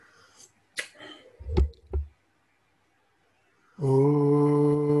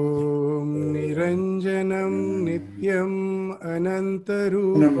निरञ्जनं नित्यम्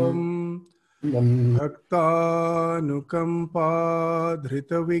अनन्तरूपम्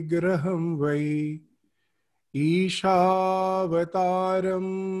भक्तानुकम्पाधृतविग्रहं वै ईशावतारं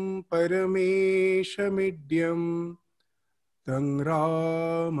परमेशमिड्यं तं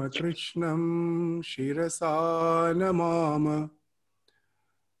रामकृष्णं शिरसा नमाम।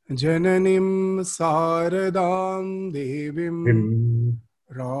 जननीं शारदां देवीं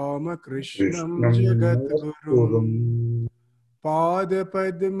रामकृष्णं जगद्गुरुं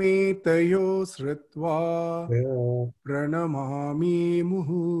पादपद्मे तयो श्रुत्वा प्रणमामि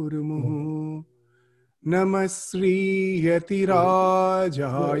मुहुर्मुहुः। नमः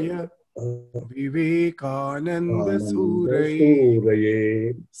श्रीयतिराजाय विवेकानन्दसूरये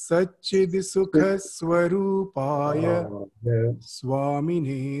सच्चिद्सुखस्वरूपाय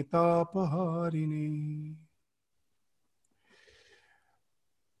स्वामिने तापहारिणे।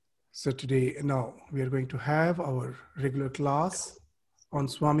 So today, now we are going to have our regular class on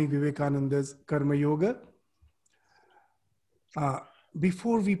Swami Vivekananda's Karma Yoga.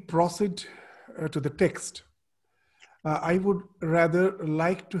 Before we proceed to the text, I would rather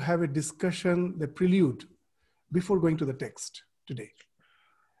like to have a discussion, the prelude, before going to the text today.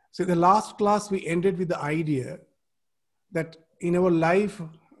 So in the last class, we ended with the idea that in our life,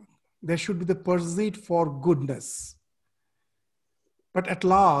 there should be the pursuit for goodness. But at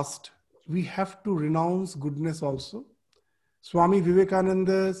last, we have to renounce goodness also. Swami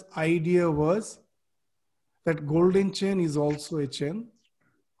Vivekananda's idea was that golden chain is also a chain,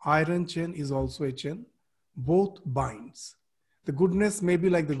 iron chain is also a chain, both binds. The goodness may be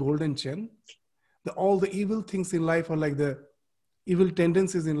like the golden chain. All the evil things in life are like the evil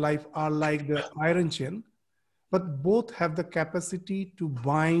tendencies in life are like the iron chain, but both have the capacity to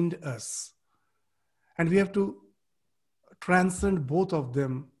bind us. And we have to transcend both of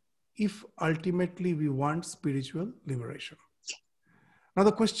them if ultimately we want spiritual liberation. Now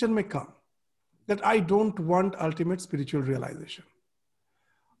the question may come that I don't want ultimate spiritual realization.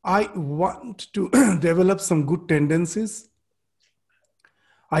 I want to develop some good tendencies.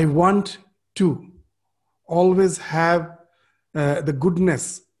 I want to always have the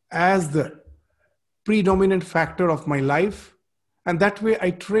goodness as the predominant factor of my life. And that way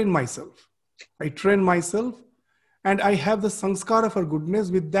I train myself. And I have the sanskara for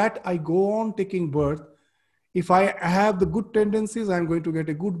goodness. With that, I go on taking birth. If I have the good tendencies, I'm going to get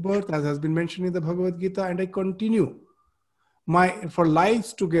a good birth, as has been mentioned in the Bhagavad Gita, and I continue for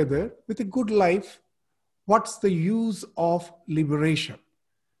lives together with a good life. What's the use of liberation?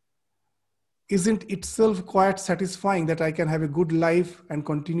 Isn't itself quite satisfying that I can have a good life and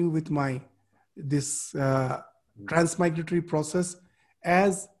continue with this transmigratory process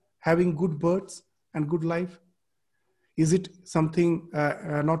as having good births and good life? Is it something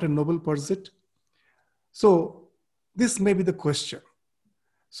not a noble pursuit? So this may be the question.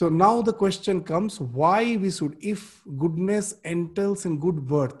 So now the question comes, why we should, if goodness entails in good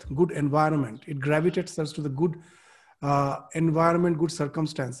birth, good environment, it gravitates us to the good environment, good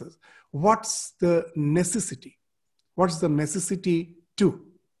circumstances. What's the necessity? What's the necessity to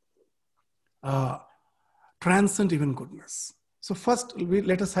transcend even goodness? So first,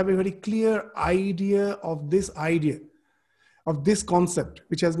 let us have a very clear idea of this concept,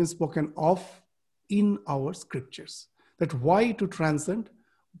 which has been spoken of in our scriptures, that why to transcend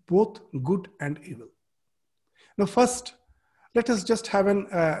both good and evil. Now first, let us just have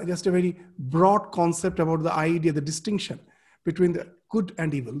just a very broad concept about the idea, the distinction between the good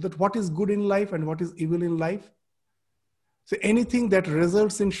and evil, that what is good in life and what is evil in life. So anything that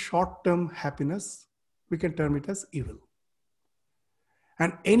results in short-term happiness, we can term it as evil.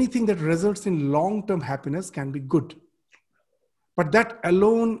 And anything that results in long-term happiness can be good. But that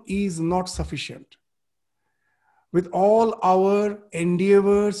alone is not sufficient. With all our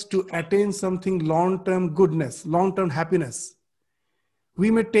endeavors to attain something long-term goodness, long-term happiness,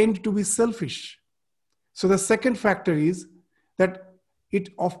 we may tend to be selfish. So the second factor is that it,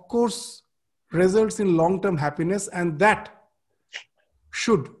 of course, results in long-term happiness, and that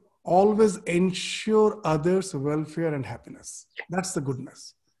should always ensure others' welfare and happiness. That's the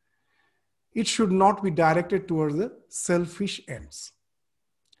goodness. It should not be directed towards the selfish ends.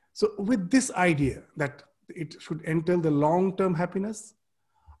 So with this idea that it should entail the long-term happiness,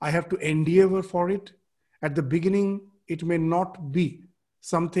 I have to endeavor for it. At the beginning, it may not be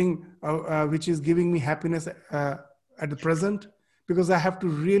something which is giving me happiness at the present, because I have to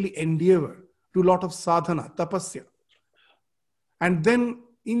really endeavor, do a lot of sadhana, tapasya. And then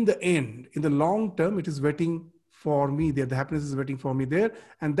in the end, in the long term, it is waiting for me there. The happiness is waiting for me there.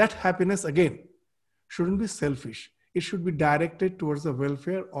 And that happiness, again, shouldn't be selfish. It should be directed towards the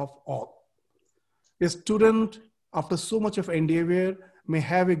welfare of all. A student, after so much of endeavor, may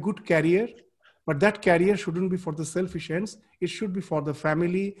have a good career, but that career shouldn't be for the selfish ends. It should be for the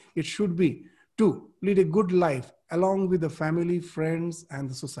family. It should be to lead a good life along with the family, friends, and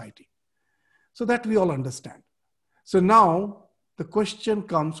the society. So that we all understand. So now the question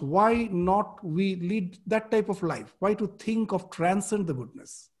comes, why not we lead that type of life? Why to think of transcend the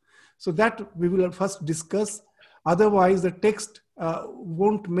goodness? So that we will first discuss. Otherwise, the text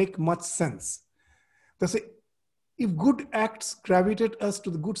won't make much sense. They say, if good acts gravitate us to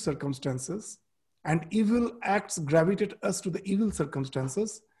the good circumstances and evil acts gravitate us to the evil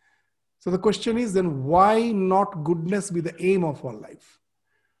circumstances, so the question is then why not goodness be the aim of our life?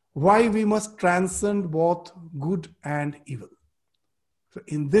 Why we must transcend both good and evil? So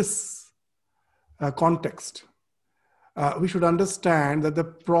in this context, we should understand that the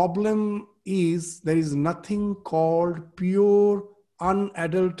problem is there is nothing called pure,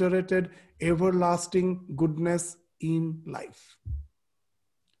 unadulterated, everlasting goodness in life.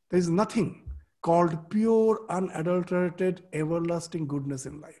 There is nothing called pure, unadulterated, everlasting goodness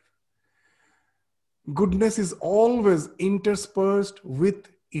in life. Goodness is always interspersed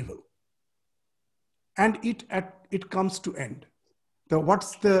with evil. And it comes to end.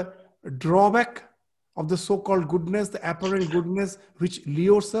 What's the drawback of the so-called goodness, the apparent goodness which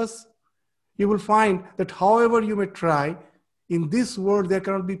lures us? You will find that however you may try, in this world there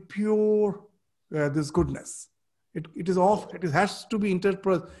cannot be pure this goodness. It has to be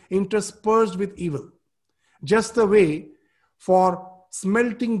interspersed with evil. Just the way for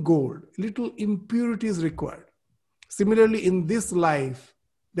smelting gold, little impurity is required. Similarly, in this life,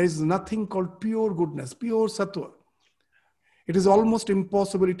 there is nothing called pure goodness, pure sattva. It is almost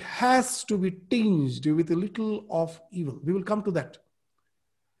impossible. It has to be tinged with a little of evil. We will come to that.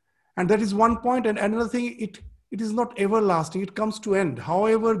 And that is one point. And another thing, it is not everlasting. It comes to end.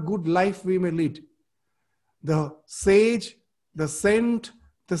 However good life we may lead, the sage, the saint,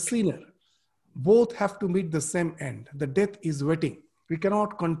 the sinner, both have to meet the same end. The death is waiting. We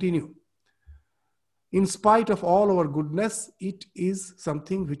cannot continue. In spite of all our goodness, it is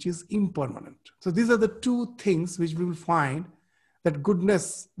something which is impermanent. So these are the two things which we will find that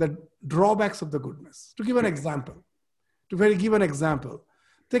goodness, the drawbacks of the goodness. To give an example,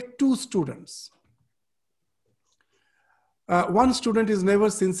 take two students. One student is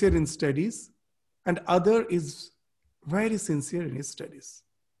never sincere in studies and other is very sincere in his studies,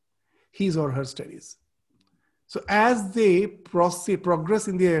 his or her studies. So as they progress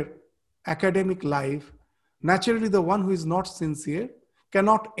in their academic life, naturally the one who is not sincere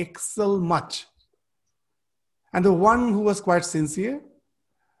cannot excel much. And the one who was quite sincere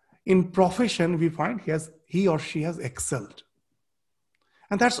in profession, we find he or she has excelled.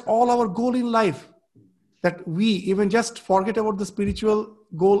 And that's all our goal in life, that we even just forget about the spiritual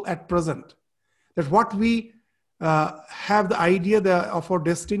goal at present. That what we have the idea of our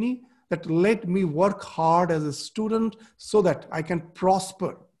destiny, that let me work hard as a student so that I can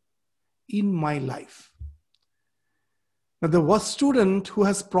prosper in my life. Now, the student who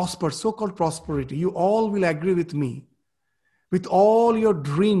has prospered, so-called prosperity, you all will agree with me, with all your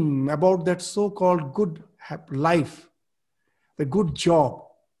dream about that so-called good life, the good job.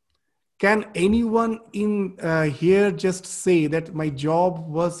 Can anyone in here just say that my job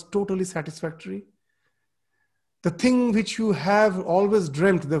was totally satisfactory? The thing which you have always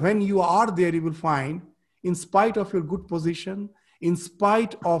dreamt, that when you are there, you will find, in spite of your good position, in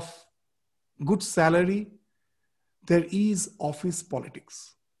spite of good salary, there is office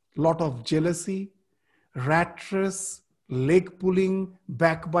politics. Lot of jealousy, rat race, leg pulling,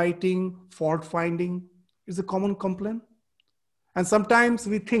 backbiting, fault finding is a common complaint. And sometimes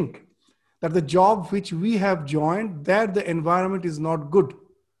we think that the job which we have joined, that the environment is not good.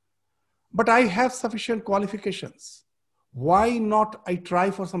 But I have sufficient qualifications. Why not I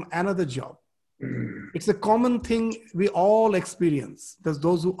try for some another job? It's a common thing we all experience. There's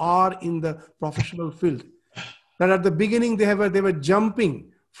those who are in the professional field, that at the beginning they were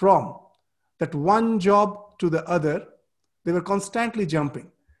jumping from that one job to the other. They were constantly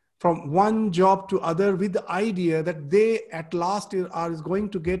jumping from one job to other with the idea that they at last are going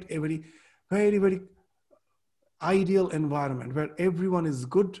to get a very, very, very ideal environment where everyone is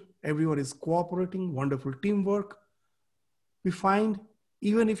good, everyone is cooperating, wonderful teamwork. We find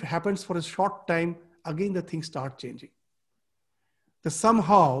even if it happens for a short time, again the things start changing. That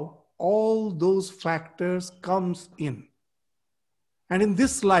somehow all those factors comes in. And in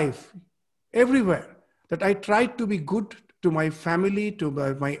this life, everywhere, that I tried to be good to my family, to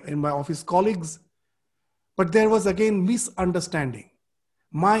my office colleagues, but there was again misunderstanding.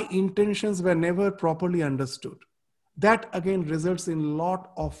 My intentions were never properly understood. That again results in a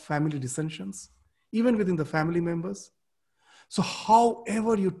lot of family dissensions, even within the family members. So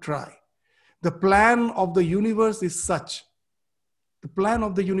however you try, the plan of the universe is such, the plan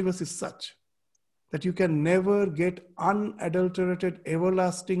of the universe is such that you can never get unadulterated,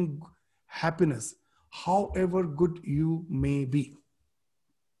 everlasting happiness, however good you may be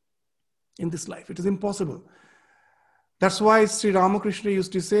in this life. It is impossible. That's why Sri Ramakrishna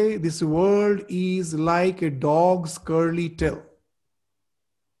used to say, this world is like a dog's curly tail.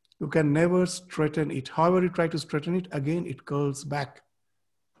 You can never straighten it. However you try to straighten it, again it curls back.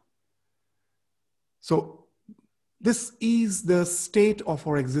 So this is the state of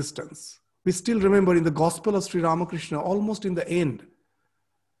our existence. We still remember in the Gospel of Sri Ramakrishna, almost in the end,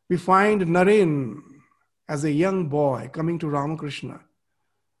 we find Naren as a young boy coming to Ramakrishna,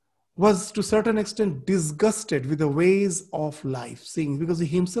 was to a certain extent disgusted with the ways of life, seeing, because he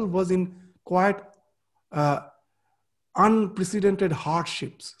himself was in quite unprecedented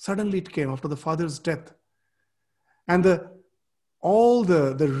hardships. Suddenly it came after the father's death. And all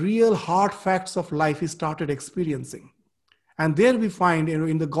the real hard facts of life he started experiencing. And there we find,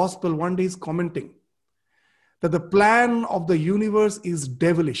 in the gospel, one day he's commenting that the plan of the universe is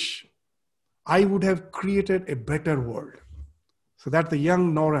devilish. I would have created a better world. So that the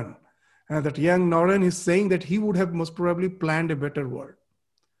young Naren, is saying that he would have most probably planned a better world.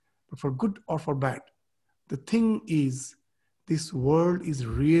 But for good or for bad, the thing is, this world is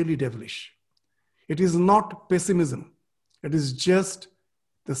really devilish. It is not pessimism. It is just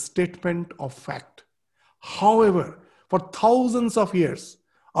the statement of fact. However, for thousands of years,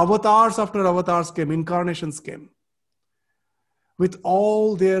 avatars after avatars came, incarnations came, with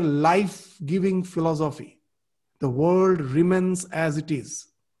all their life-giving philosophy. The world remains as it is.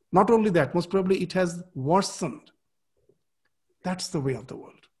 Not only that, most probably it has worsened. That's the way of the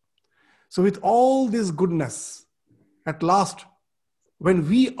world. So with all this goodness, at last, when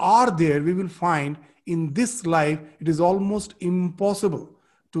we are there, we will find in this life, it is almost impossible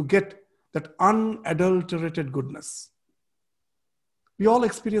to get that unadulterated goodness. We all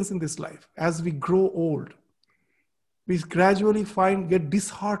experience in this life. As we grow old, we gradually get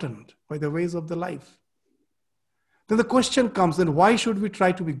disheartened by the ways of the life. Then the question comes, then why should we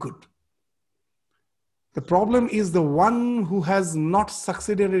try to be good? The problem is the one who has not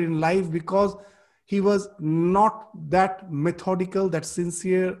succeeded in life because he was not that methodical, that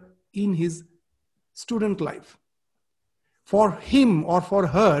sincere in his student life. For him or for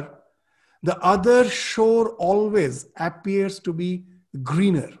her, the other shore always appears to be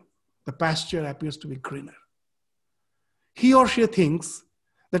greener. The pasture appears to be greener. He or she thinks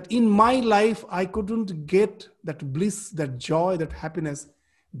that in my life, I couldn't get that bliss, that joy, that happiness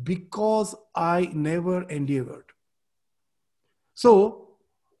because I never endeavored. So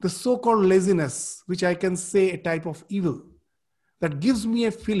the so-called laziness, which I can say a type of evil, that gives me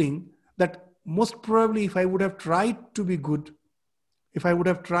a feeling that most probably if I would have tried to be good, if I would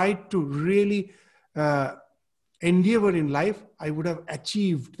have tried to really endeavor in life, I would have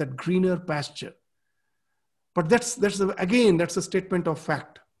achieved that greener pasture. But that's a statement of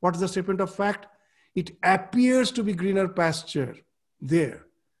fact. What is the statement of fact? It appears to be greener pasture there,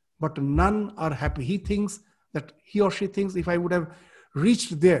 but none are happy. He or she thinks if I would have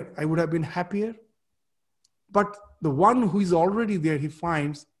reached there, I would have been happier. But the one who is already there, he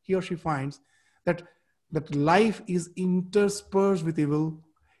or she finds that life is interspersed with evil.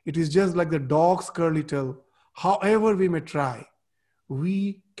 It is just like the dog's curly tail. However we may try,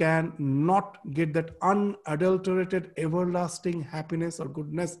 we can not get that unadulterated, everlasting happiness or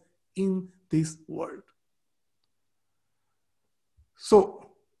goodness in this world. So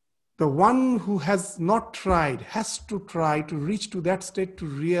the one who has not tried has to try to reach to that state to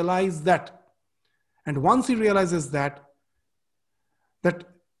realize that. And once he realizes that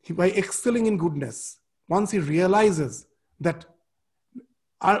by excelling in goodness, once he realizes that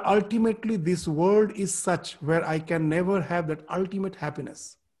ultimately this world is such where I can never have that ultimate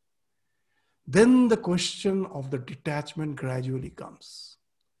happiness, then the question of the detachment gradually comes.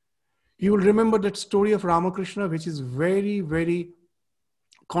 You will remember that story of Ramakrishna, which is very, very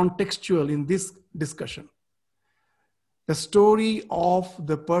contextual in this discussion. The story of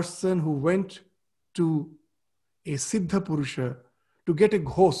the person who went to a Siddha Purusha to get a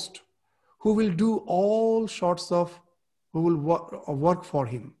ghost who will do all sorts of, who will work for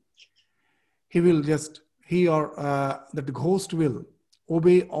him. That ghost will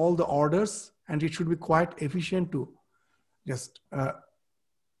obey all the orders, and it should be quite efficient to just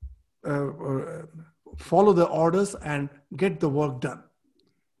follow the orders and get the work done.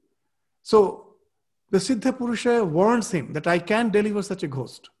 So the Siddha Purusha warns him that I can deliver such a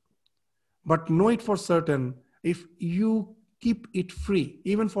ghost, but know it for certain, if you keep it free,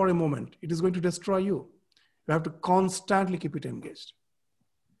 even for a moment. It is going to destroy you. You have to constantly keep it engaged.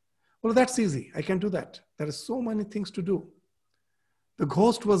 Well, that's easy. I can do that. There are so many things to do. The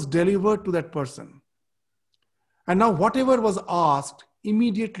ghost was delivered to that person. And now whatever was asked,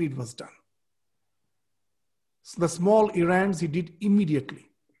 immediately it was done. So the small errands he did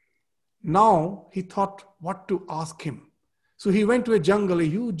immediately. Now he thought what to ask him. So he went to a jungle, a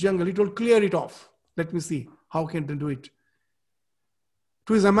huge jungle. He told, clear it off. Let me see how can I do it.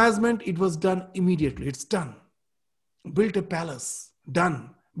 To his amazement, it was done immediately. It's done. Built a palace,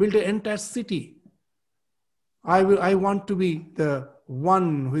 done. Built an entire city. I want to be the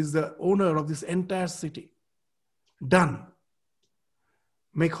one who is the owner of this entire city. Done.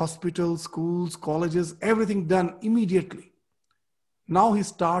 Make hospitals, schools, colleges, everything done immediately. Now he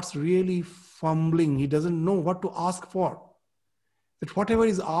starts really fumbling. He doesn't know what to ask for. That whatever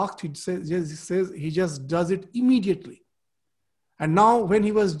is asked, he says he just does it immediately. And now when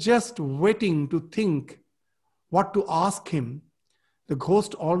he was just waiting to think what to ask him, the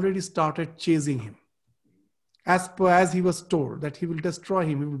ghost already started chasing him. As he was told that he will destroy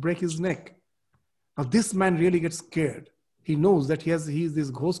him, he will break his neck. Now this man really gets scared. He knows that this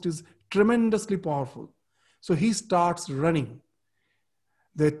ghost is tremendously powerful. So he starts running.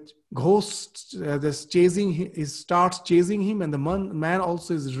 The ghost starts chasing him, and the man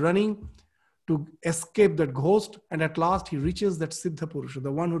also is running to escape that ghost. And at last he reaches that Siddha Purusha,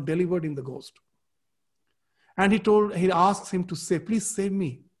 the one who delivered him the ghost. And he asks him to say, please save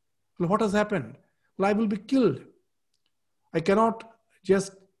me. Well, what has happened? Well, I will be killed. I cannot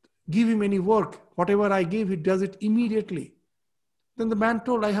just give him any work. Whatever I give, he does it immediately. Then the man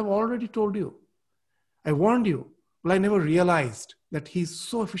told, I have already told you. I warned you. Well, I never realized that he's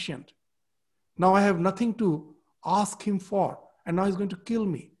so efficient. Now I have nothing to ask him for, and now he's going to kill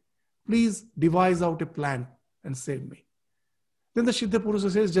me. Please devise out a plan and save me. Then the Siddha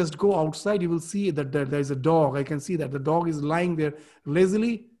Purusha says, just go outside. You will see that there is a dog. I can see that the dog is lying there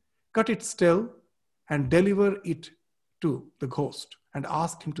lazily. Cut it still and deliver it to the ghost and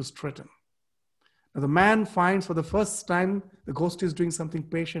ask him to straighten. Now the man finds for the first time the ghost is doing something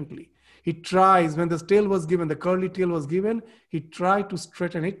patiently. He tries, when the tail was given, the curly tail was given, he tried to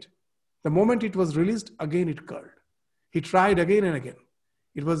straighten it. The moment it was released, again it curled. He tried again and again.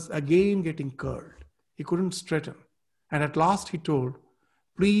 It was again getting curled. He couldn't straighten. And at last he told,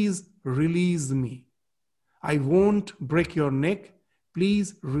 please release me. I won't break your neck.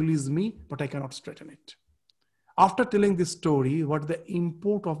 Please release me, but I cannot straighten it. After telling this story, what the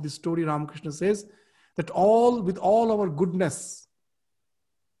import of this story, Ramakrishna says, that with all our goodness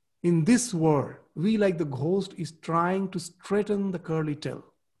in this world, we like the ghost is trying to straighten the curly tail.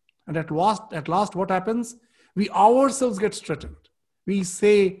 And at last what happens? We ourselves get straightened. We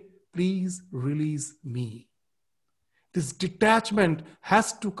say, please release me. This detachment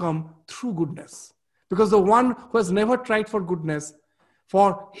has to come through goodness. Because the one who has never tried for goodness,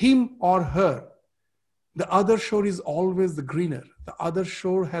 for him or her, the other shore is always the greener. The other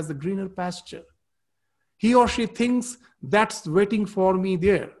shore has the greener pasture. He or she thinks that's waiting for me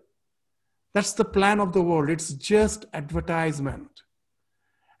there. That's the plan of the world. It's just advertisement.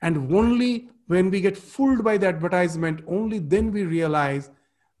 And only when we get fooled by the advertisement, only then we realize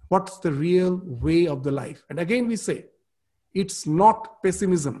what's the real way of the life. And again we say, it's not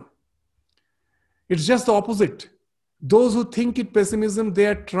pessimism. It's just the opposite. Those who think it pessimism, they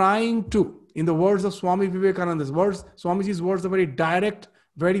are trying to. In the words of Swami Vivekananda's words, Swamiji's words are very direct,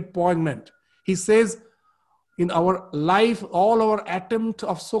 very poignant. He says, in our life, all our attempt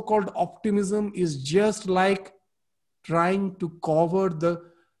of so-called optimism is just like trying to cover the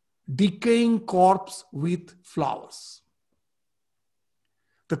decaying corpse with flowers.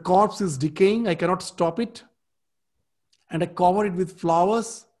 The corpse is decaying, I cannot stop it, and I cover it with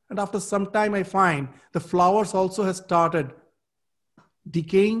flowers, and after some time I find the flowers also has started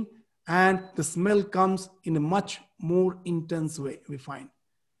decaying, and the smell comes in a much more intense way, we find.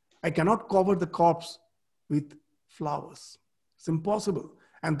 I cannot cover the corpse with flowers. It's impossible.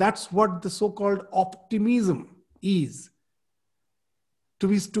 And that's what the so-called optimism is.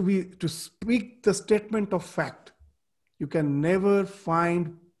 To speak the statement of fact, you can never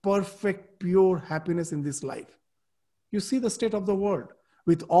find perfect, pure happiness in this life. You see the state of the world.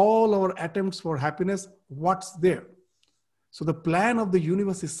 With all our attempts for happiness, what's there? So the plan of the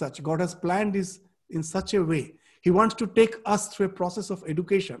universe is such. God has planned this in such a way. He wants to take us through a process of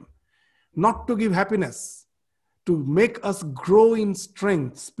education, not to give happiness, to make us grow in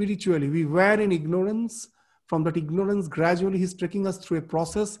strength spiritually. We were in ignorance. From that ignorance, gradually he's taking us through a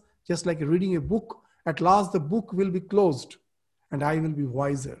process, just like reading a book. At last, the book will be closed and I will be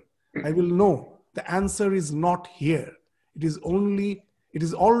wiser. I will know the answer is not here. It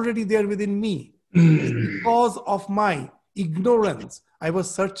is already there within me. Because of my ignorance, I was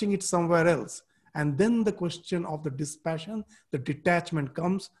searching it somewhere else. And then the question of the dispassion, the detachment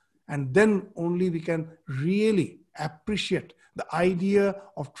comes, and then only we can really appreciate the idea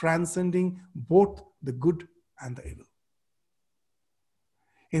of transcending both the good and the evil.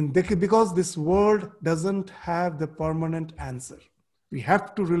 Because this world doesn't have the permanent answer. We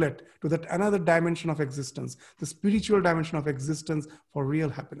have to relate to that another dimension of existence, the spiritual dimension of existence for real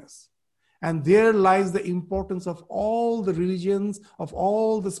happiness. And there lies the importance of all the religions, of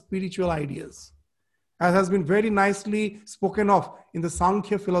all the spiritual ideas, as has been very nicely spoken of in the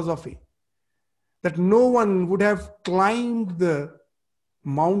Sankhya philosophy, that no one would have climbed the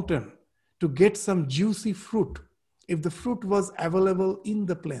mountain to get some juicy fruit if the fruit was available in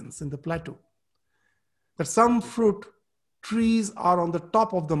the plains, in the plateau. That some fruit trees are on the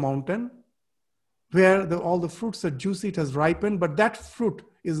top of the mountain where all the fruits are juicy, it has ripened, but that fruit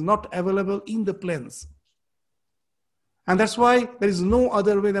is not available in the plains. And that's why there is no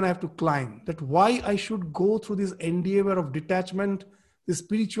other way than I have to climb. That why I should go through this endeavor of detachment, this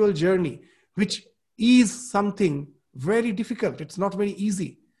spiritual journey, which is something very difficult. It's not very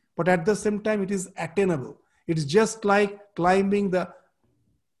easy, but at the same time, it is attainable. It's just like climbing the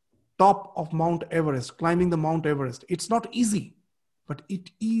top of Mount Everest, climbing the Mount Everest. It's not easy, but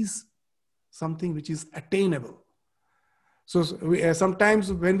it is something which is attainable. So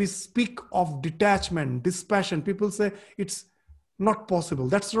sometimes when we speak of detachment, dispassion, people say it's not possible.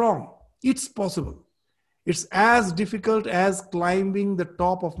 That's wrong. It's possible. It's as difficult as climbing the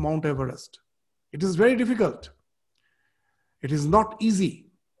top of Mount Everest. It is very difficult. It is not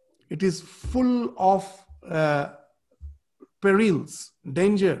easy. It is full of perils,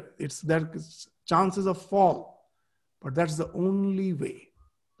 danger. There's chances of fall. But that's the only way.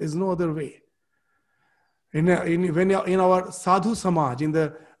 There's no other way. In our sadhu samaj,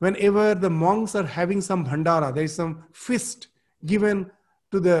 whenever the monks are having some bhandara, there is some feast given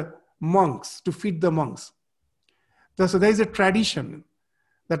to the monks to feed the monks. So there is a tradition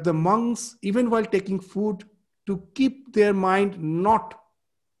that the monks, even while taking food, to keep their mind not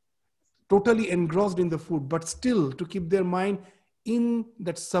totally engrossed in the food, but still to keep their mind in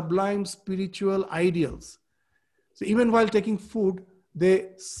that sublime spiritual ideals. So even while taking food, they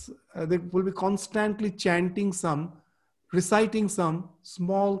will be constantly reciting some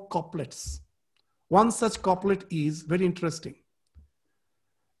small couplets. One such couplet is very interesting.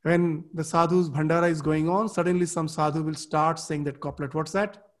 When the sadhu's bhandara is going on, suddenly some sadhu will start saying that couplet. What's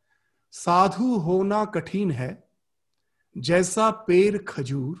that? Sadhu hona kathin hai, jaisa per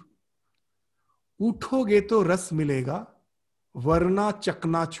khajur, uthoge to ras milega, varna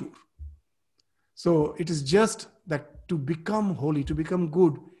chaknachur. So it is just that to become holy, to become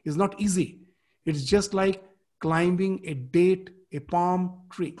good is not easy. It's just like climbing a date, a palm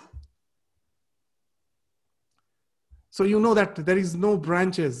tree. So you know that there is no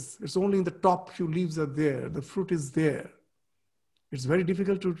branches. It's only in the top few leaves are there. The fruit is there. It's very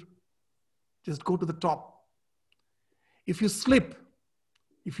difficult to just go to the top. If you slip,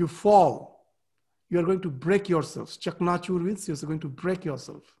 if you fall, you are going to break yourself. Chaknachur means you're going to break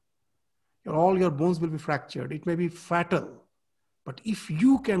yourself. All your bones will be fractured. It may be fatal. But if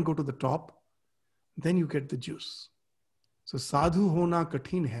you can go to the top, then you get the juice. So sadhu hona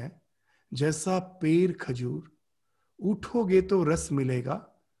kathin hai, jaisa per khajur, uthoge to ras milega,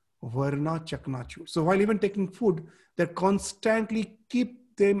 varna chaknachur. So while even taking food, they constantly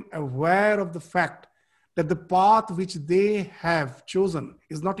keep them aware of the fact that the path which they have chosen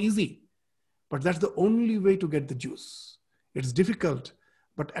is not easy. But that's the only way to get the juice. It's difficult.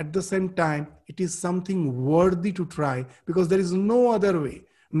 But at the same time, it is something worthy to try because there is no other way.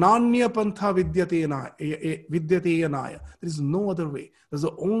 Nanya pantha vidyate yanaya. There is no other way. There's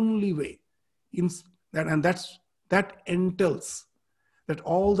the only way. And that entails that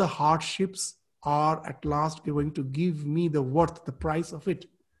all the hardships are at last going to give me the worth, the price of it.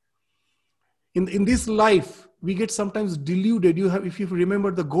 In this life, we get sometimes deluded. If you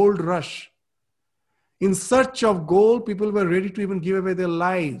remember the gold rush, in search of gold, people were ready to even give away their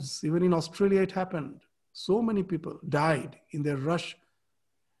lives. Even in Australia, it happened. So many people died in their rush.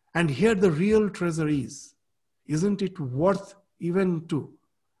 And here the real treasure is. Isn't it worth even to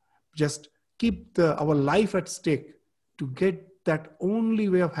just keep our life at stake to get that only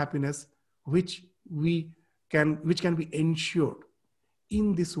way of happiness which can be ensured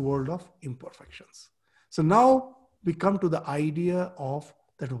in this world of imperfections? So now we come to the idea of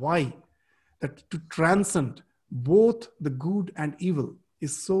that why that to transcend both the good and evil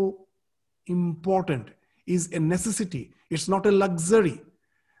is so important, is a necessity. It's not a luxury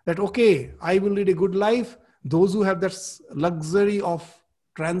that, okay, I will lead a good life, Those who have that luxury of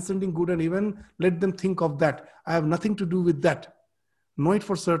transcending good and evil, let them think of that. I have nothing to do with that. Know it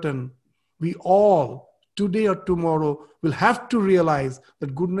for certain. We all, today or tomorrow, will have to realize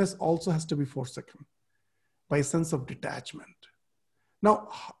that goodness also has to be forsaken by a sense of detachment. Now,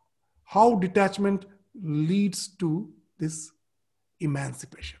 how detachment leads to this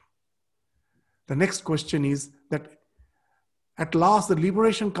emancipation? The next question is that at last the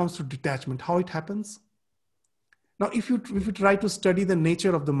liberation comes through detachment. How it happens? Now, if you try to study the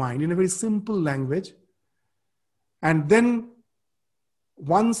nature of the mind in a very simple language, and then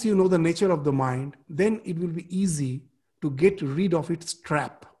once you know the nature of the mind, then it will be easy to get rid of its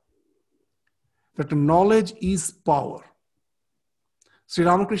trap. That knowledge is power. Sri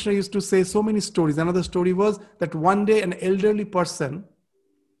Ramakrishna used to say so many stories. Another story was that one day an elderly person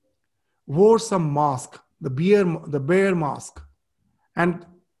wore some mask, the bear mask, and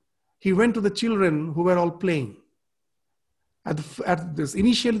he went to the children who were all playing. At this,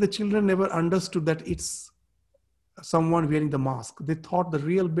 initially the children never understood that it's someone wearing the mask. They thought the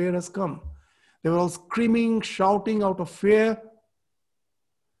real bear has come. They were all screaming, shouting out of fear.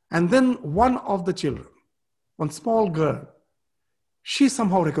 And then one of the children, one small girl, she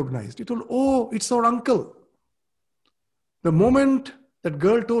somehow recognized. He told, oh, it's our uncle. The moment that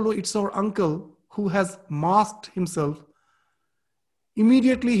girl told, oh, it's our uncle who has masked himself,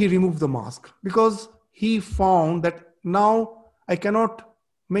 immediately he removed the mask because he found that now I cannot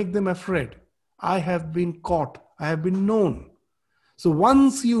make them afraid. I have been caught. I have been known. So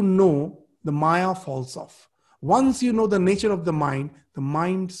once you know, the Maya falls off. Once you know the nature of the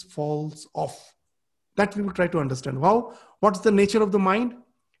mind falls off. That we will try to understand. How? What's the nature of the mind?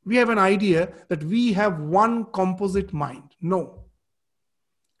 We have an idea that we have one composite mind. No.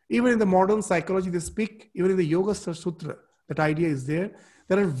 Even in the modern psychology they speak, even in the Yoga Sutra, that idea is there.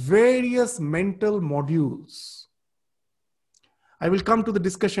 There are various mental modules. I will come to the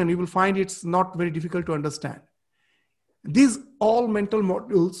discussion. You will find it's not very difficult to understand. These all mental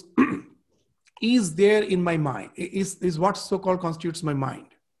modules is there in my mind, is what so-called constitutes my mind.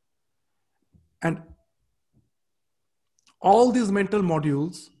 And all these mental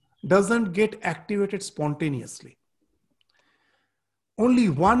modules doesn't get activated spontaneously. Only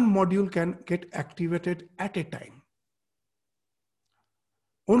one module can get activated at a time.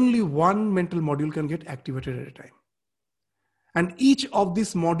 Only one mental module can get activated at a time. And each of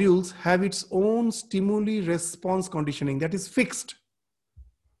these modules have its own stimuli response conditioning that is fixed.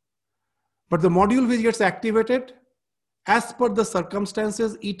 But the module which gets activated, as per the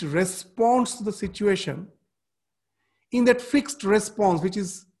circumstances, it responds to the situation in that fixed response, which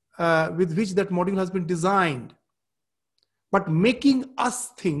is with which that module has been designed, but making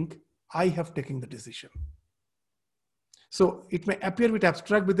us think, I have taken the decision. So it may appear a bit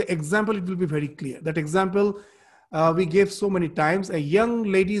abstract, with the example, it will be very clear. That example we gave so many times. A young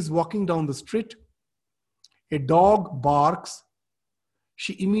lady is walking down the street. A dog barks.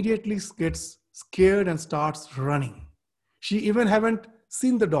 She immediately gets scared and starts running. She even hasn't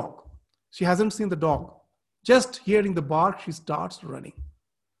seen the dog. She hasn't seen the dog. Just hearing the bark, she starts running.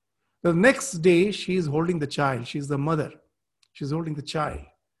 The next day, she is holding the child. She's the mother. She's holding the child.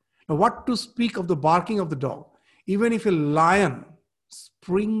 Now, what to speak of the barking of the dog? Even if a lion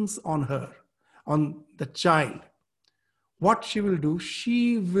springs on her, on the child, what she will do,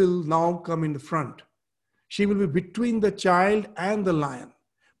 she will now come in the front. She will be between the child and the lion,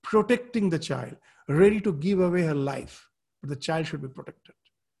 protecting the child, ready to give away her life. But the child should be protected.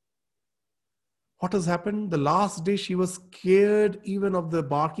 What has happened? The last day she was scared even of the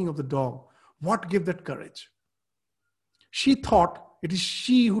barking of the dog. What gave that courage? She thought it is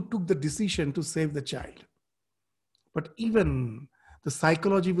she who took the decision to save the child. But even the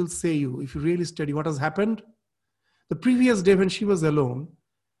psychology will say you, if you really study what has happened, the previous day when she was alone,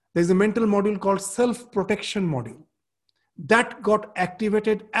 there's a mental module called self-protection module. That got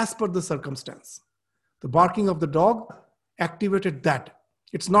activated as per the circumstance. The barking of the dog activated that.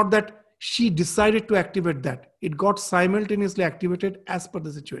 It's not that she decided to activate that. It got simultaneously activated as per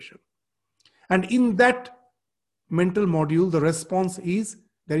the situation. And in that mental module, the response is,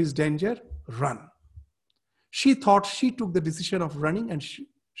 there is danger, run. She thought she took the decision of running and she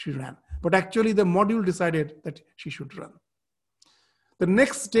ran. But actually the module decided that she should run. The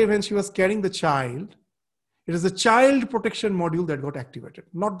next day when she was carrying the child, it is the child protection module that got activated,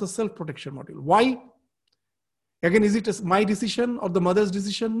 not the self-protection module. Why? Again, is it my decision or the mother's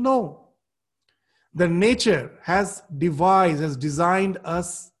decision? No. The nature has devised, has designed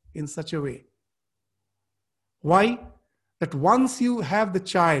us in such a way. Why? That once you have the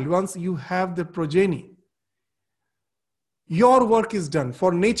child, once you have the progeny, Your work is done.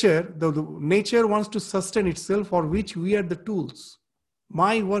 For nature, the nature wants to sustain itself, for which we are the tools.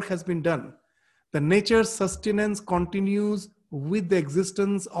 My work has been done. The nature's sustenance continues with the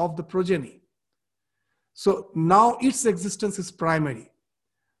existence of the progeny. So now its existence is primary.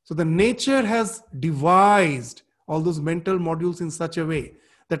 So the nature has devised all those mental modules in such a way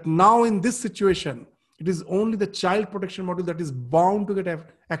that now in this situation, it is only the child protection module that is bound to get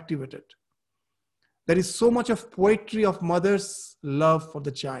activated. There is so much of poetry of mother's love for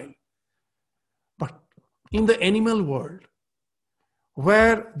the child. But in the animal world,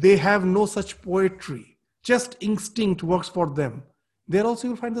 where they have no such poetry, just instinct works for them, there also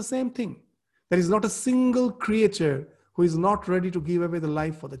you'll find the same thing. There is not a single creature who is not ready to give away the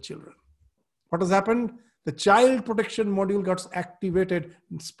life for the children. What has happened? The child protection module got activated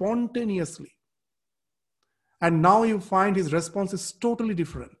spontaneously. And now you find his response is totally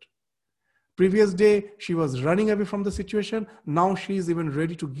different. Previous day, she was running away from the situation. Now she is even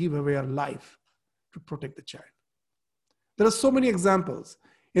ready to give away her life to protect the child. There are so many examples.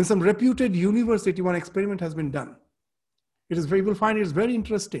 In some reputed university, one experiment has been done. You will find it is very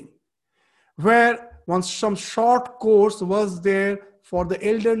interesting. Where some short course was there for the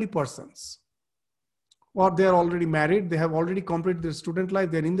elderly persons. Or they are already married, they have already completed their student life,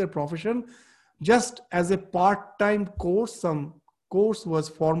 they're in their profession. Just as a part-time course, some course was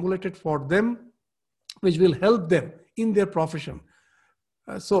formulated for them, which will help them in their profession.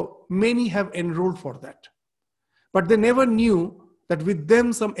 So many have enrolled for that. But they never knew that with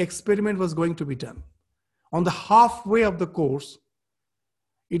them some experiment was going to be done. On the halfway of the course,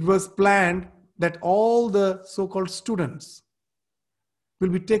 it was planned that all the so-called students will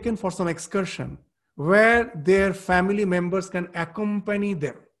be taken for some excursion where their family members can accompany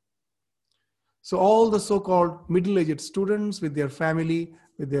them. So all the so-called middle-aged students with their family,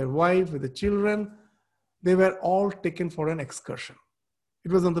 with their wife, with the children, they were all taken for an excursion.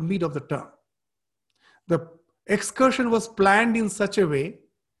 It was on the mid of the term. The excursion was planned in such a way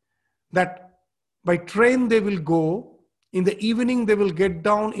that by train they will go, in the evening they will get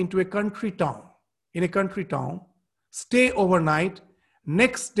down into a country town. In a country town, stay overnight.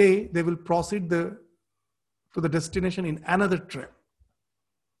 Next day they will proceed to the destination in another train.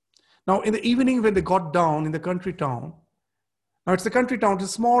 Now, in the evening, when they got down in the country town, now it's a country town, it's a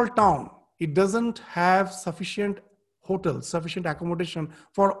small town. It doesn't have sufficient hotels, sufficient accommodation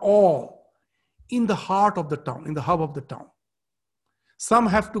for all in the heart of the town, in the hub of the town. Some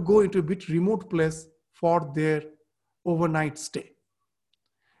have to go into a bit remote place for their overnight stay.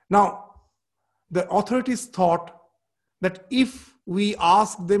 Now, the authorities thought that if we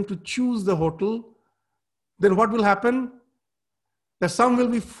ask them to choose the hotel, then what will happen? That some will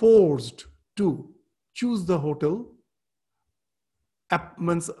be forced to choose the hotel,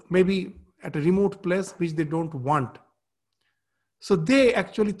 maybe at a remote place which they don't want. So they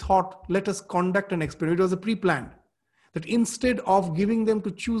actually thought, let us conduct an experiment. It was a pre-planned, that instead of giving them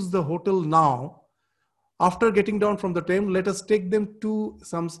to choose the hotel now, after getting down from the train, let us take them to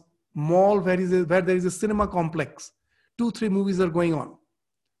some mall where there is a cinema complex. 2-3 movies are going on.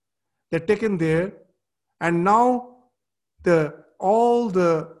 They're taken there, and now all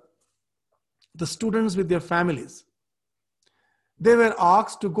the students with their families, they were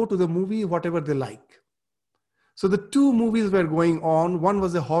asked to go to the movie whatever they like. So the 2 movies were going on. One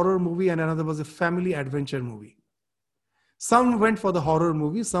was a horror movie and another was a family adventure movie. Some went for the horror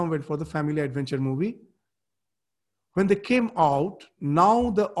movie, some went for the family adventure movie. When they came out,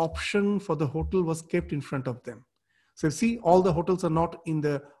 now the option for the hotel was kept in front of them. So see, all the hotels are not in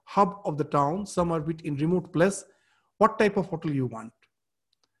the hub of the town. Some are a bit in remote place. What type of hotel you want?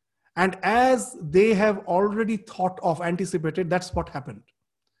 And as they have already thought of, anticipated, that's what happened.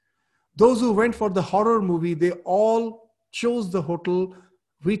 Those who went for the horror movie, they all chose the hotels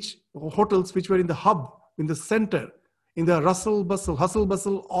which were in the hub, in the center, in the hustle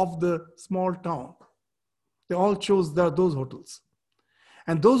bustle of the small town. They all chose those hotels.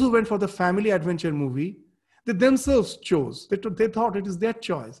 And those who went for the family adventure movie, they themselves chose. They thought it is their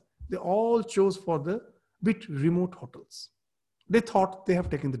choice. They all chose for the bit remote hotels. They thought they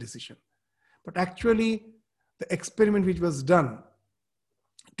have taken the decision. But actually, the experiment which was done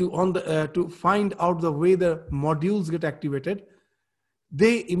to find out the way the modules get activated,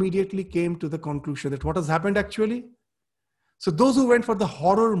 they immediately came to the conclusion that what has happened actually. So those who went for the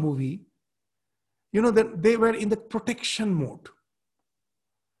horror movie, they were in the protection mode.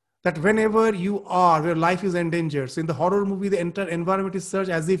 That whenever your life is endangered. So in the horror movie, the entire environment is such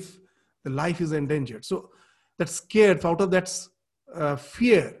as if the life is endangered. So that's scared, out of that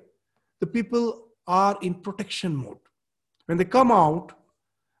fear, the people are in protection mode. When they come out,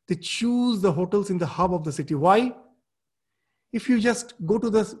 they choose the hotels in the hub of the city. Why? If you just go to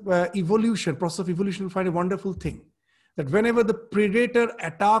the evolution, process of evolution, you'll find a wonderful thing. That whenever the predator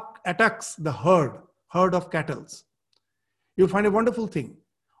attacks the herd of cattle, you'll find a wonderful thing.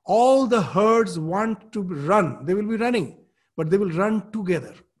 All the herds want to run. They will be running, but they will run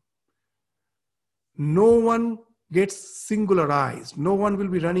together. No one gets singularized. No one will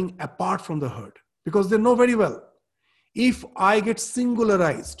be running apart from the herd because they know very well. If I get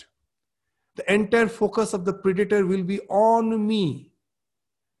singularized, the entire focus of the predator will be on me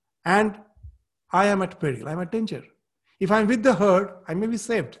and I am at peril. I'm at danger. If I'm with the herd, I may be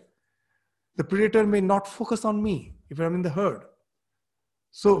saved. The predator may not focus on me if I'm in the herd.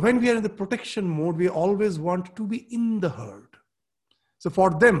 So when we are in the protection mode, we always want to be in the herd. So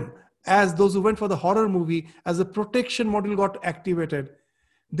for them, as those who went for the horror movie, as the protection module got activated,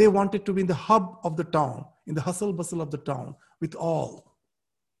 they wanted to be in the hub of the town, in the hustle bustle of the town with all.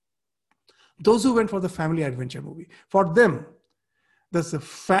 Those who went for the family adventure movie, for them,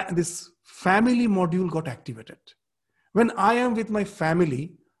 this family module got activated. When I am with my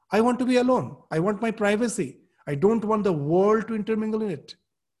family, I want to be alone. I want my privacy. I don't want the world to intermingle in it.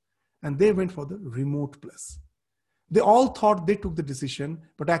 And they went for the remote place. They all thought they took the decision,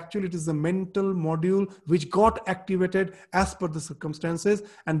 but actually it is the mental module which got activated as per the circumstances,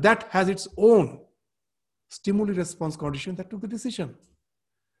 and that has its own stimuli response condition that took the decision.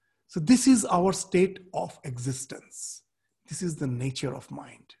 So this is our state of existence. This is the nature of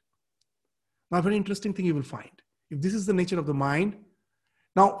mind. Now, a very interesting thing you will find. If this is the nature of the mind,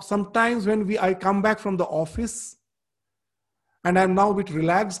 now sometimes when I come back from the office and I'm now a bit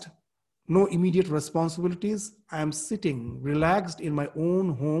relaxed, no immediate responsibilities, I am sitting relaxed in my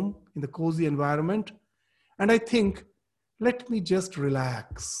own home in the cozy environment, and I think, let me just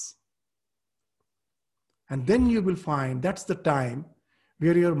relax. And then you will find that's the time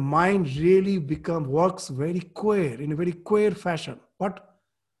where your mind really works very queer, in a very queer fashion. But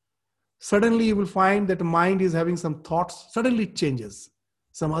suddenly you will find that the mind is having some thoughts, suddenly it changes.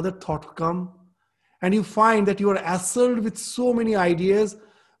 Some other thought come, and you find that you are assailed with so many ideas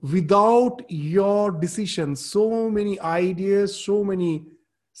without your decision. So many ideas, so many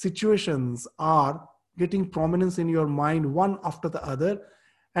situations are getting prominence in your mind, one after the other,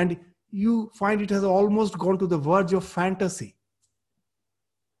 and you find it has almost gone to the verge of fantasy.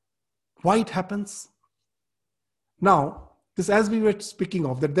 Why it happens? Now, this, as we were speaking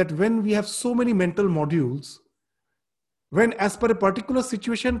of, that when we have so many mental modules, when as per a particular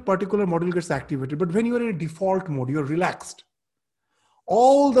situation, particular module gets activated, but when you are in a default mode, you're relaxed.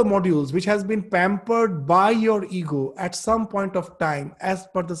 All the modules which has been pampered by your ego at some point of time, as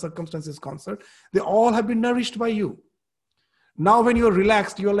per the circumstances concerned, they all have been nourished by you. Now, when you're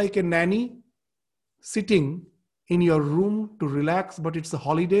relaxed, you're like a nanny sitting in your room to relax, but it's a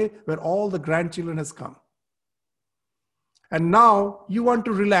holiday where all the grandchildren has come. And now you want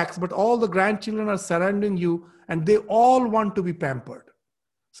to relax, but all the grandchildren are surrounding you and they all want to be pampered.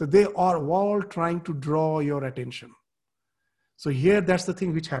 So they are all trying to draw your attention. So here, that's the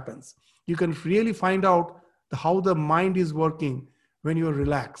thing which happens. You can really find out how the mind is working when you're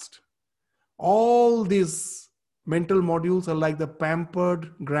relaxed. All these mental modules are like the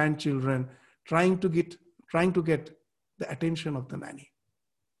pampered grandchildren trying to get the attention of the nanny.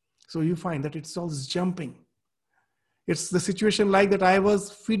 So you find that it's all jumping. It's the situation like that. I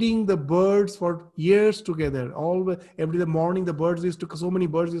was feeding the birds for years together. Every morning, so many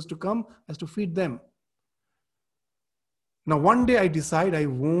birds used to come as to feed them. Now, one day I decide I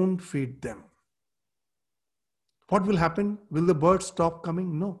won't feed them. What will happen? Will the birds stop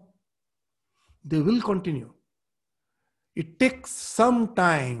coming? No. They will continue. It takes some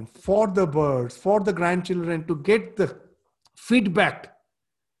time for the birds, for the grandchildren to get the feedback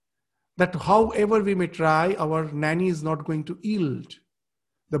that however we may try, our nanny is not going to yield.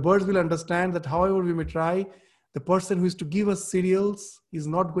 The birds will understand that however we may try, the person who is to give us cereals is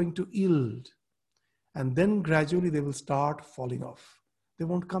not going to yield. And then gradually they will start falling off. They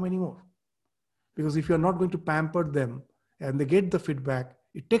won't come anymore. Because if you're not going to pamper them and they get the feedback,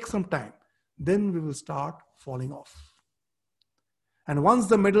 it takes some time. Then we will start falling off. And once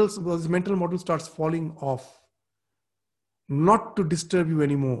the mental model starts falling off, not to disturb you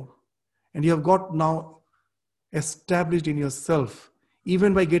anymore, and you have got now established in yourself,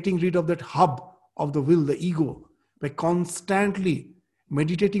 even by getting rid of that hub of the will, the ego, by constantly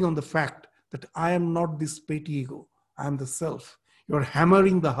meditating on the fact that I am not this petty ego, I am the self. You're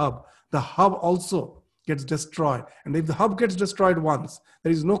hammering the hub also gets destroyed. And if the hub gets destroyed once,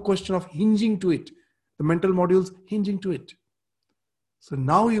 there is no question of hinging to it. The mental modules hinging to it. So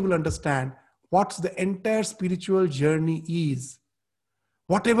now you will understand what the entire spiritual journey is.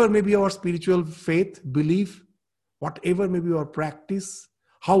 Whatever may be our spiritual faith, belief, whatever may be our practice,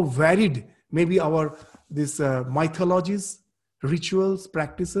 how varied may be our mythologies, rituals,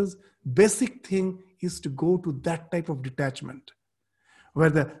 practices, basic thing is to go to that type of detachment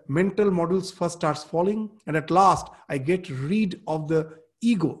where the mental modules first starts falling, and at last I get rid of the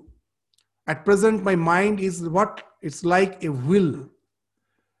ego. At present, my mind is what? It's like a will,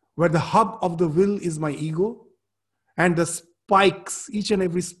 where the hub of the will is my ego, and the spikes, each and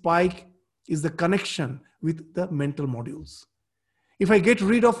every spike is the connection with the mental modules. If I get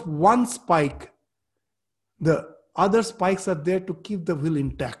rid of one spike, the other spikes are there to keep the will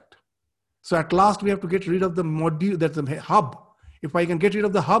intact. So at last we have to get rid of the module, that's the hub. If I can get rid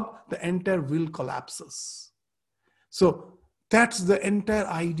of the hub, the entire will collapses. So that's the entire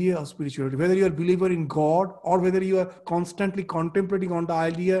idea of spirituality. Whether you're a believer in God or whether you are constantly contemplating on the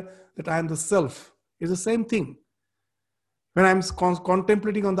idea that I am the self, is the same thing. When I'm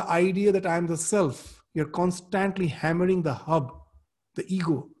contemplating on the idea that I am the self, you're constantly hammering the hub, the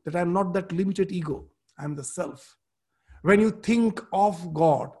ego, that I'm not that limited ego, I'm the self. When you think of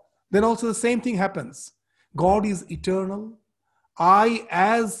God, then also the same thing happens. God is eternal. I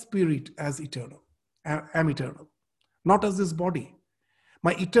as spirit as eternal, am eternal, not as this body.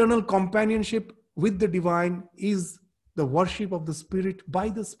 My eternal companionship with the divine is the worship of the spirit by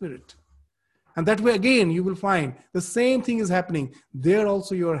the spirit. And that way again, you will find the same thing is happening. There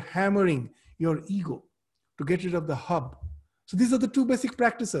also you are hammering your ego to get rid of the hub. So these are the two basic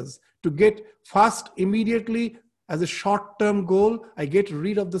practices. To get fast, immediately, as a short-term goal, I get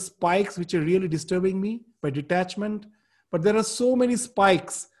rid of the spikes which are really disturbing me by detachment. But there are so many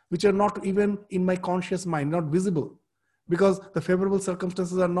spikes which are not even in my conscious mind, not visible, because the favorable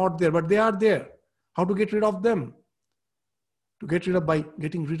circumstances are not there, but they are there. How to get rid of them? To get rid of by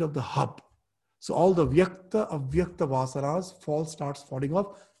getting rid of the hub. So all the vyakta, avyakta vasanas starts falling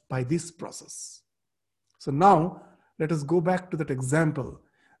off by this process. So now let us go back to that example.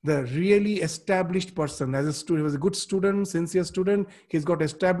 The really established person, as a student, he was a good student, sincere student, he's got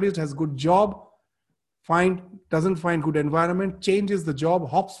established, has good job, doesn't find good environment, changes the job,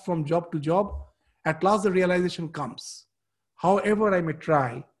 hops from job to job. At last the realization comes. However I may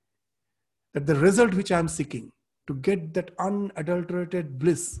try, that the result which I'm seeking, to get that unadulterated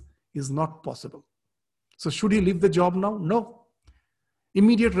bliss, is not possible. So should he leave the job now? No.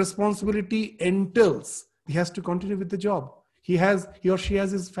 Immediate responsibility entails he has to continue with the job. He or she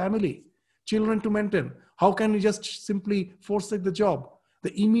has his family, children to maintain. How can he just simply forsake the job?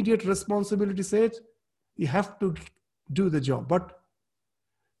 The immediate responsibility says you have to do the job. But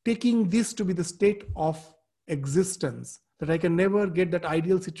taking this to be the state of existence, that I can never get that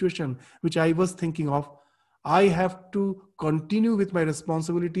ideal situation which I was thinking of, I have to continue with my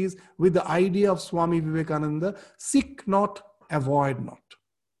responsibilities with the idea of Swami Vivekananda, seek not, avoid not.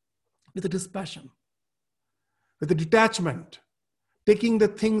 With a dispassion, with a detachment, taking the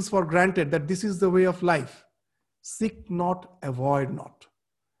things for granted that this is the way of life. Seek not, avoid not.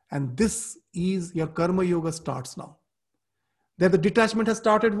 And this is your karma yoga starts now. That the detachment has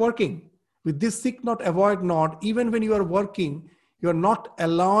started working. With this seek not, avoid not, even when you are working, you are not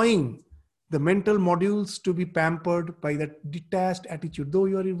allowing the mental modules to be pampered by that detached attitude, though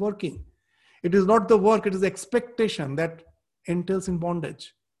you are working. It is not the work, it is the expectation that entails in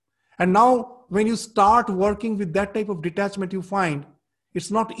bondage. And now when you start working with that type of detachment, you find it's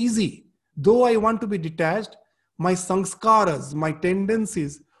not easy. Though I want to be detached, my sanskaras, my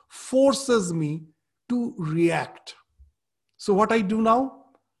tendencies forces me to react. So what I do now,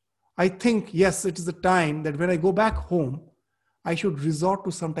 I think, yes, it is the time that when I go back home, I should resort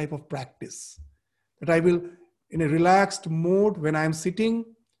to some type of practice. That I will, in a relaxed mode, when I am sitting,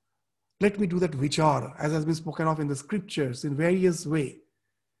 let me do that vichara, as has been spoken of in the scriptures in various ways.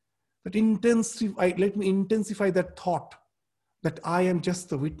 That let me intensify that thought that I am just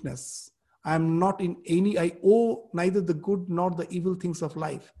the witness. I am not in any, I owe neither the good nor the evil things of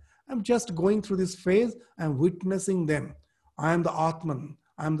life. I'm just going through this phase, I'm witnessing them. I am the Atman,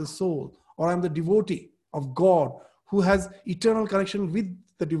 I am the soul, or I am the devotee of God who has eternal connection with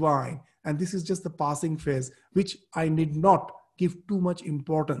the divine. And this is just the passing phase, which I need not give too much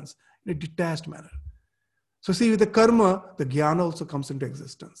importance in a detached manner. So see, with the karma, the jnana also comes into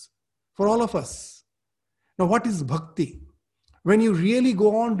existence for all of us. Now, what is bhakti? When you really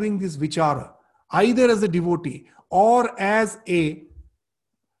go on doing this vichara, either as a devotee or as a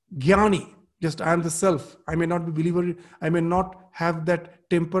jnani, just I am the self, I may not be believer, I may not have that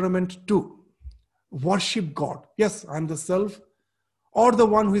temperament to worship God. Yes, I am the self or the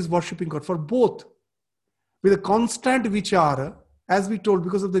one who is worshipping God. For both, with a constant vichara, as we told,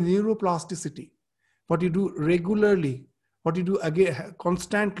 because of the neuroplasticity, what you do regularly, what you do again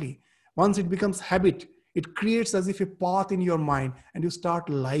constantly, once it becomes habit, It creates as if a path in your mind and you start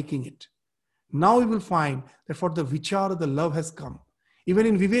liking it. Now you will find that for the vichara, the love has come. Even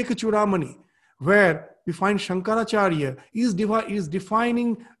in Viveka Chudamani, where we find Shankaracharya is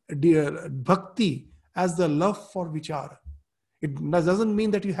defining bhakti as the love for vichara. It doesn't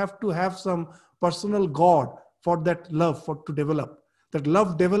mean that you have to have some personal God for that love to develop. That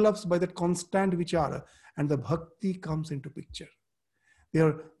love develops by that constant vichara, and the bhakti comes into picture.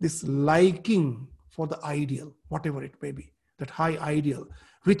 This liking for the ideal, whatever it may be, that high ideal,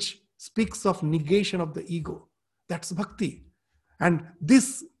 which speaks of negation of the ego. That's bhakti. And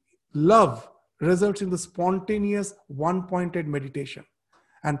this love results in the spontaneous one-pointed meditation.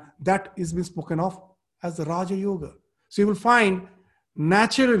 And that is being spoken of as the Raja Yoga. So you will find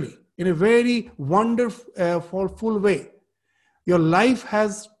naturally, in a very wonderful, full way, your life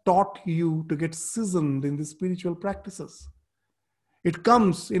has taught you to get seasoned in the spiritual practices. It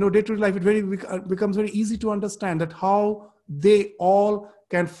comes, day-to-day life, it becomes very easy to understand that how they all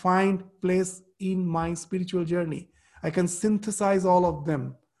can find place in my spiritual journey. I can synthesize all of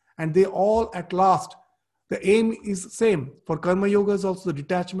them, and they all at last, the aim is same. For Karma Yoga is also the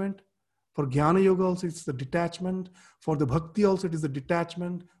detachment. For Jnana Yoga also it's the detachment. For the Bhakti also it is the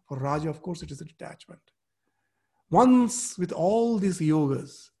detachment. For Raja, of course, it is a detachment. Once with all these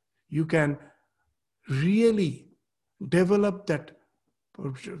yogas, you can really develop that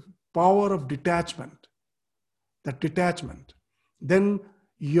power of detachment, then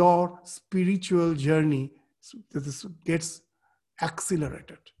your spiritual journey gets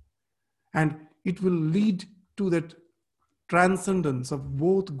accelerated. And it will lead to that transcendence of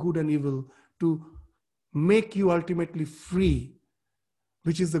both good and evil to make you ultimately free,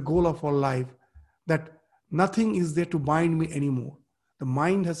 which is the goal of our life, that nothing is there to bind me anymore. The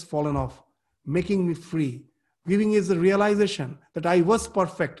mind has fallen off, making me free, giving us the realization that I was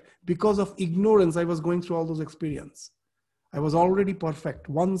perfect. Because of ignorance, I was going through all those experiences. I was already perfect.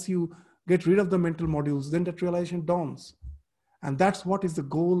 Once you get rid of the mental modules, then that realization dawns. And that's what is the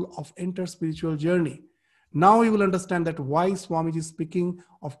goal of entire spiritual journey. Now you will understand that why Swamiji is speaking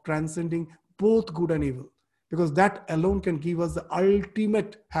of transcending both good and evil. Because that alone can give us the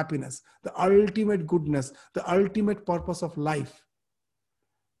ultimate happiness, the ultimate goodness, the ultimate purpose of life.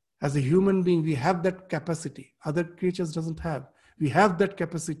 As a human being, we have that capacity. Other creatures doesn't have. We have that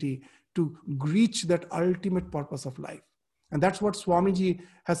capacity to reach that ultimate purpose of life. And that's what Swamiji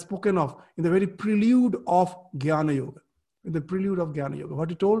has spoken of in the very prelude of Jnana Yoga. In the prelude of Jnana Yoga, what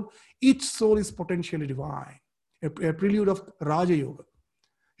he told, each soul is potentially divine. A prelude of Raja Yoga.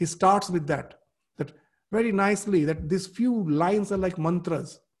 He starts with that very nicely, that these few lines are like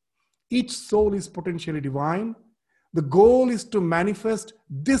mantras. Each soul is potentially divine. The goal is to manifest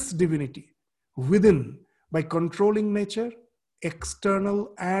this divinity within by controlling nature,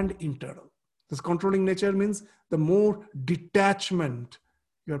 external and internal. This controlling nature means the more detachment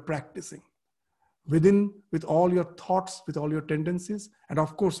you're practicing. Within, with all your thoughts, with all your tendencies, and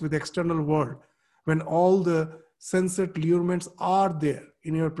of course with the external world, when all the sensate allurements are there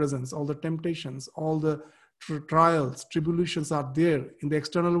in your presence, all the temptations, all the trials, tribulations are there in the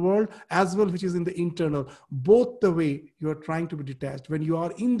external world as well, which is in the internal. Both the way you are trying to be detached. When you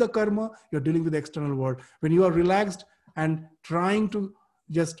are in the karma, you're dealing with the external world. When you are relaxed and trying to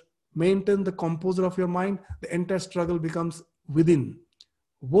just maintain the composure of your mind, the entire struggle becomes within.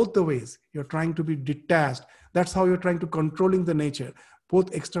 Both the ways you're trying to be detached. That's how you're trying to controlling the nature,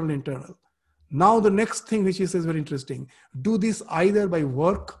 both external and internal. Now the next thing which he says very interesting, do this either by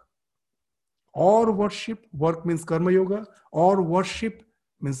work or worship. Work means karma yoga, or worship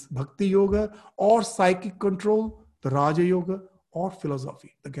means bhakti yoga, or psychic control, the Raja Yoga, or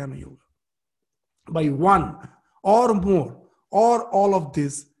philosophy, the Jnana Yoga. By one or more or all of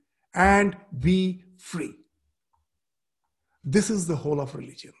this and be free. This is the whole of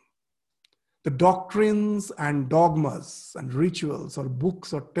religion. The doctrines and dogmas and rituals or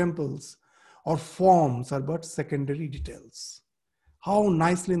books or temples or forms are but secondary details. How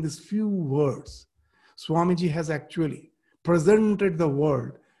nicely in these few words, Swamiji has actually presented the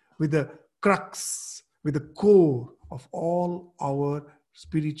world with the crux, with the core of all our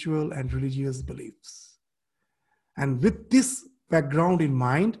spiritual and religious beliefs. And with this background in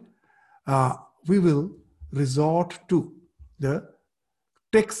mind, we will resort to the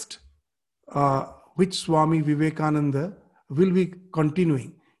text which Swami Vivekananda will be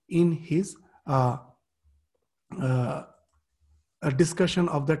continuing in his a discussion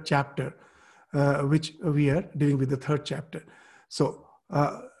of that chapter, which we are dealing with, the third chapter. So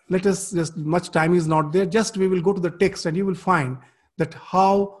let us just, much time is not there, just we will go to the text and you will find that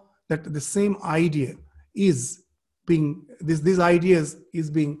how that the same idea is being, these ideas is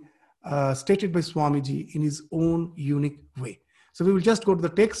being stated by Swamiji in his own unique way. So we will just go to the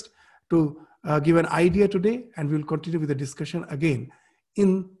text to give an idea today, and we will continue with the discussion again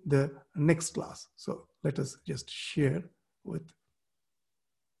in the next class. So let us just share with.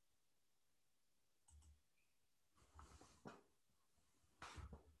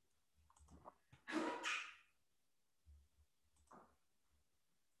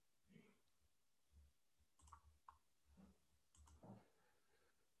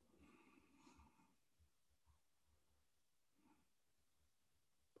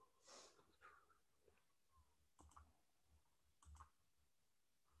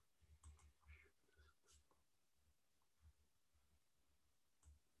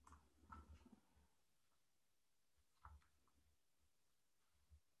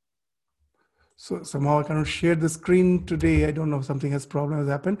 So somehow I cannot share the screen today. I don't know, something problem has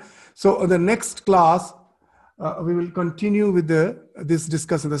happened. So in the next class, we will continue with this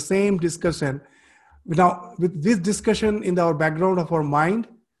discussion, the same discussion. Now, with this discussion in our background of our mind,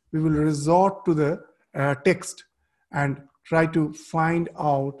 we will resort to the text and try to find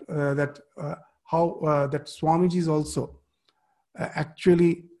out how that Swamiji is also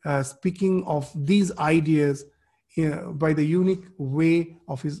actually speaking of these ideas by the unique way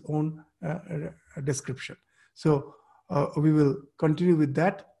of his own description. So we will continue with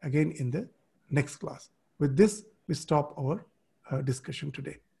that again in the next class. With this, we stop our discussion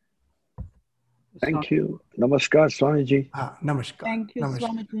today. Thank you. Namaskar, Swamiji. Namaskar. Thank you,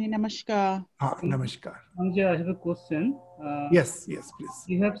 Swamiji. Namaskar. Namaskar. Swamiji, I have a question. Yes, please.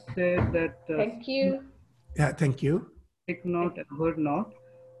 You have said that. Thank you. Yeah, thank you. Seek not, avoid not,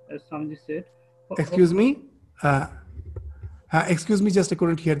 as Swamiji said. Excuse me. Excuse me, just I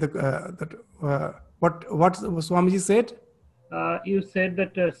couldn't hear what Swamiji said. You said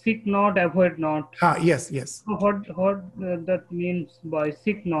that seek not, avoid not. Yes. What that means by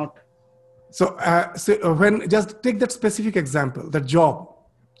seek not? So when just take that specific example, the job.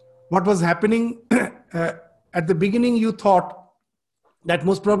 What was happening at the beginning? You thought that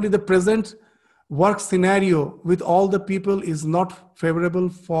most probably the present work scenario with all the people is not favorable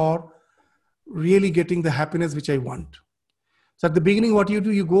for really getting the happiness which I want. So at the beginning, what you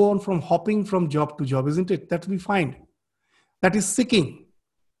do, you go on from hopping from job to job, isn't it? That we find. That is seeking.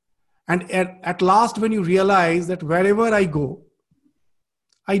 And at last, when you realize that wherever I go,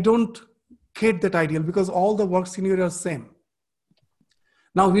 I don't get that ideal because all the work scenario are same.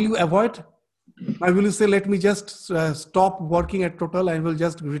 Now, will you avoid? Now, will you say, let me just stop working at Total and will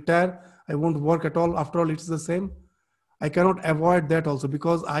just retire? I won't work at all. After all, it is the same. I cannot avoid that also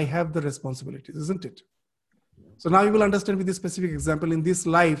because I have the responsibilities, isn't it? So now you will understand with this specific example in this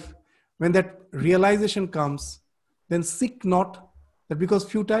life, when that realization comes, then seek not that because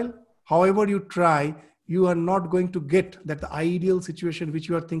futile, however you try, you are not going to get that the ideal situation which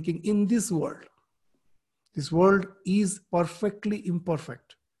you are thinking in this world. This world is perfectly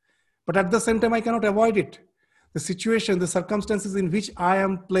imperfect. But at the same time, I cannot avoid it. The situation, the circumstances in which I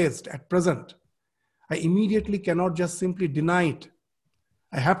am placed at present, I immediately cannot just simply deny it.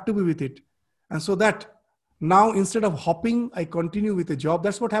 I have to be with it. And so that now instead of hopping, I continue with a job.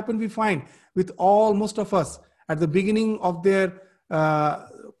 That's what happened we find with most of us at the beginning of their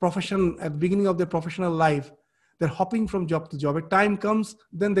profession, at the beginning of their professional life, they're hopping from job to job. A time comes,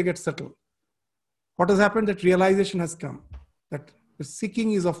 then they get settled. What has happened? That realization has come that the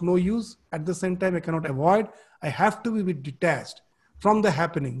seeking is of no use. At the same time, I cannot avoid. I have to be detached from the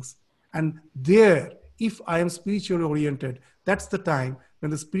happenings. And there, if I am spiritually oriented, that's the time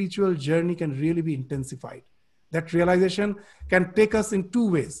when the spiritual journey can really be intensified. That realization can take us in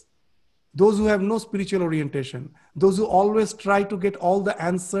two ways. Those who have no spiritual orientation, those who always try to get all the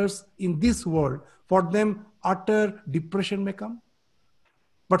answers in this world, for them, utter depression may come.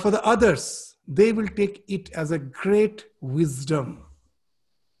 But for the others, they will take it as a great wisdom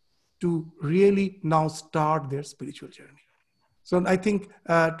to really now start their spiritual journey. So I think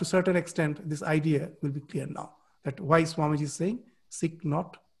to a certain extent, this idea will be clear now that why Swamiji is saying, seek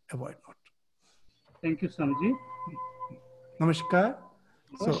not, avoid not. Thank you, Swamiji. Namaskar.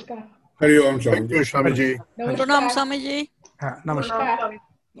 Namaskar. Hari Om Swamiji. Pranam Swamiji. Namaskar.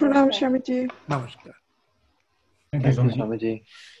 Pranam Swamiji. Namaskar. Thank you, Swamiji.